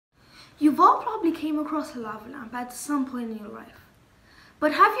You've all probably came across a lava lamp at some point in your life.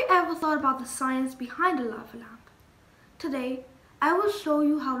 But have you ever thought about the science behind a lava lamp? Today, I will show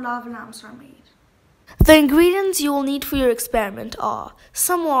you how lava lamps are made. The ingredients you will need for your experiment are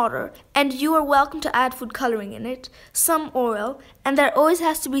some water, and you are welcome to add food coloring in it, some oil, and there always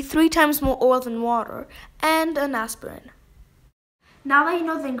has to be 3 times more oil than water, and an aspirin. Now that you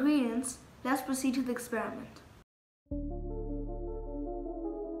know the ingredients, let's proceed to the experiment.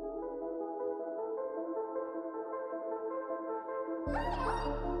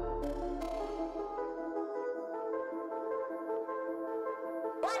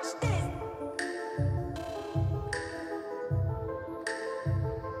 Watch this.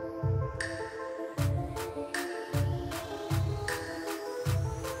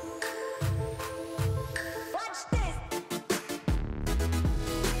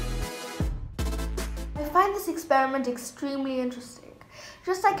 I find this experiment extremely interesting.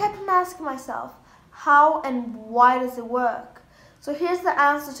 I kept on asking myself, how and why does it work? So here's the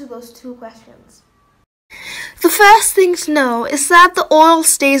answer to those 2 questions. The first thing to know is that the oil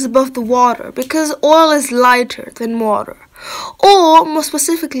stays above the water because oil is lighter than water, or more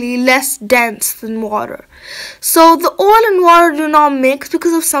specifically less dense than water. So the oil and water do not mix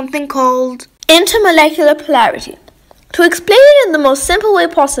because of something called intermolecular polarity. To explain it in the most simple way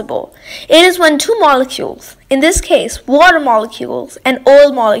possible, it is when 2 molecules, in this case water molecules and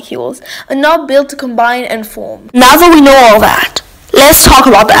oil molecules, are not built to combine and form. Now that we know all that, let's talk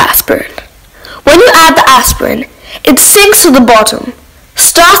about the aspirin. When you add the aspirin, it sinks to the bottom,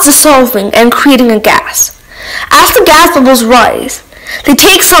 starts dissolving and creating a gas. As the gas bubbles rise, they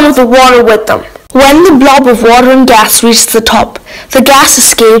take some of the water with them. When the blob of water and gas reaches the top, the gas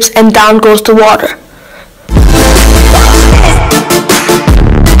escapes and down goes the water.